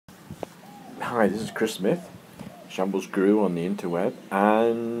Hi, this is Chris Smith, Shambles Guru on the interweb,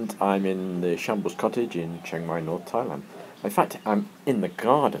 and I'm in the Shambles Cottage in Chiang Mai, North Thailand. In fact, I'm in the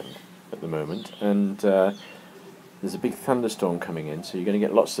garden at the moment, and there's a big thunderstorm coming in, so you're going to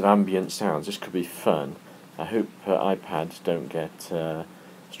get lots of ambient sounds. This could be fun. I hope iPads don't get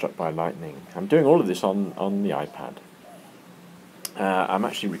struck by lightning. I'm doing all of this on the iPad. I'm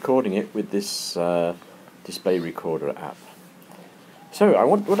actually recording it with this display recorder app. So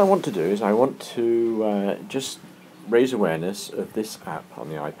what I want to do is I want to just raise awareness of this app on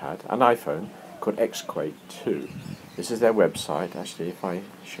the iPad and iPhone called xQuake2. This is their website. Actually, if I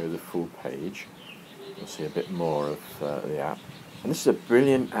show the full page, you'll see a bit more of the app. And this is a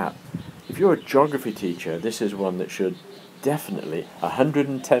brilliant app. If you're a geography teacher, this is one that should definitely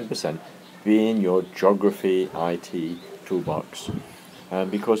 110% be in your geography IT toolbox,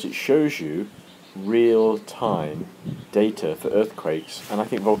 because it shows you real-time data for earthquakes and I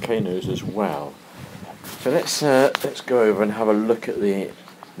think volcanoes as well. So let's go over and have a look at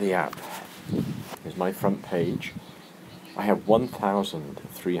the app. Here's my front page. I have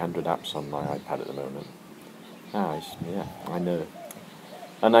 1,300 apps on my iPad at the moment. Yeah, I know.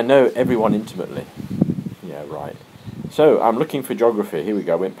 And I know everyone intimately. Yeah, right. So I'm looking for geography. Here we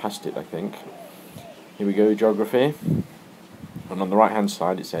go. I went past it, I think. Here we go, geography. And on the right hand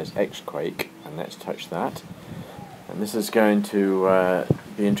side it says xQuake, and let's touch that. And this is going to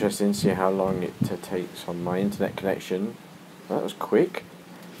be interesting to see how long it takes on my internet connection. Well, that was quick.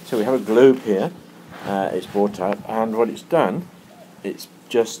 So we have a globe here. It's brought up, and what it's done, it's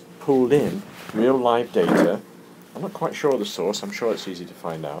just pulled in real live data. I'm not quite sure of the source, I'm sure it's easy to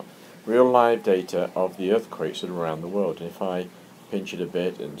find out. Real live data of the earthquakes that are around the world. And if I pinch it a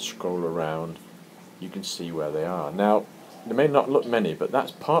bit and scroll around, you can see where they are. Now, there may not look many, but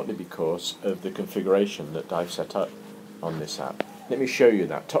that's partly because of the configuration that I've set up on this app. Let me show you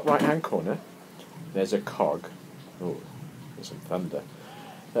that. Top right hand corner, there's a cog. Oh, there's some thunder.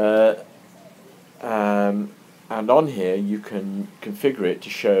 And on here you can configure it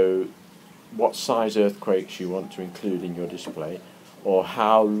to show what size earthquakes you want to include in your display, or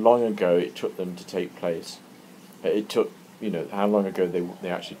how long ago it took them to take place. It took, how long ago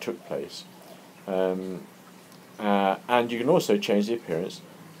they actually took place. And you can also change the appearance.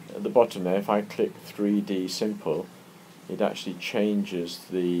 At the bottom there, if I click 3D Simple, it actually changes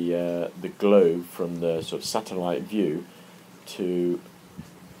the globe from the sort of satellite view to.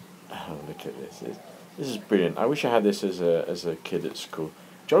 Oh, look at this! This is brilliant. I wish I had this as a kid at school.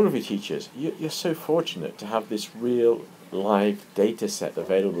 Geography teachers, you're so fortunate to have this real live data set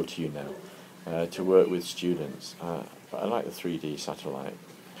available to you now to work with students. But I like the 3D satellite.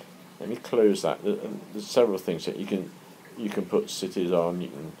 Let me close that. There's several things that you can put cities on.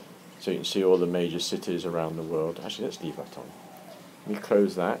 So you can see all the major cities around the world. Actually, let's leave that on. Let me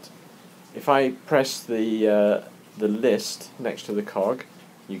close that. If I press the list next to the cog,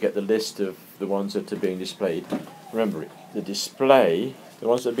 you get the list of the ones that are being displayed. Remember, the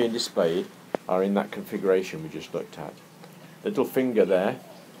ones that are being displayed are in that configuration we just looked at. The little finger there,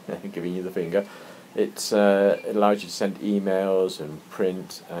 giving you the finger. It allows you to send emails and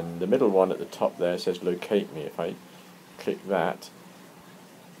print, and the middle one at the top there says locate me. If I click that,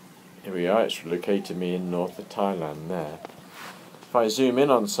 here we are, it's located me in north of Thailand there. If I zoom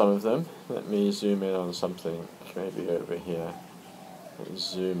in on some of them, let me zoom in on something maybe over here.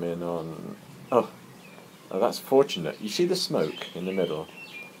 Let's zoom in on, oh that's fortunate. You see the smoke in the middle?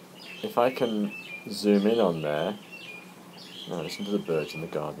 If I can zoom in on there, now listen to the birds in the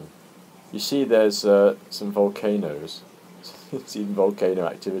garden. You see there's some volcanoes. It's even volcano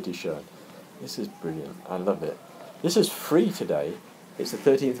activity shown. This is brilliant. I love it. This is free today. It's the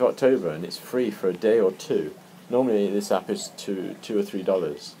 13th of October and it's free for a day or two. Normally this app is $2 or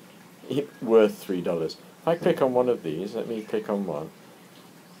 $3. Worth $3. If I click on one of these, let me click on one.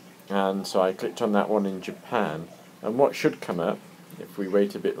 And so I clicked on that one in Japan. And what should come up, if we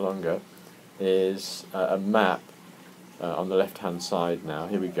wait a bit longer, is a map. On the left hand side now,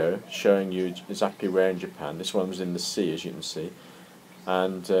 here we go, showing you exactly where in Japan. This one was in the sea, as you can see,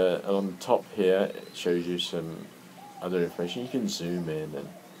 and on the top here it shows you some other information. You can zoom in, and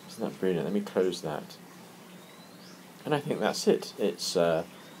isn't that brilliant? Let me close that, and I think that's it. It's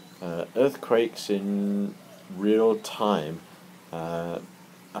earthquakes in real time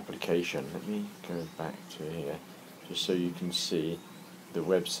application. Let me go back to here just so you can see the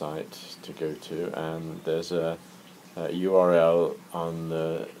website to go to, and there's a URL on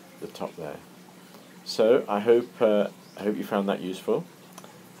the top there. So I hope you found that useful,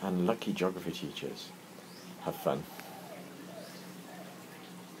 and lucky geography teachers, have fun.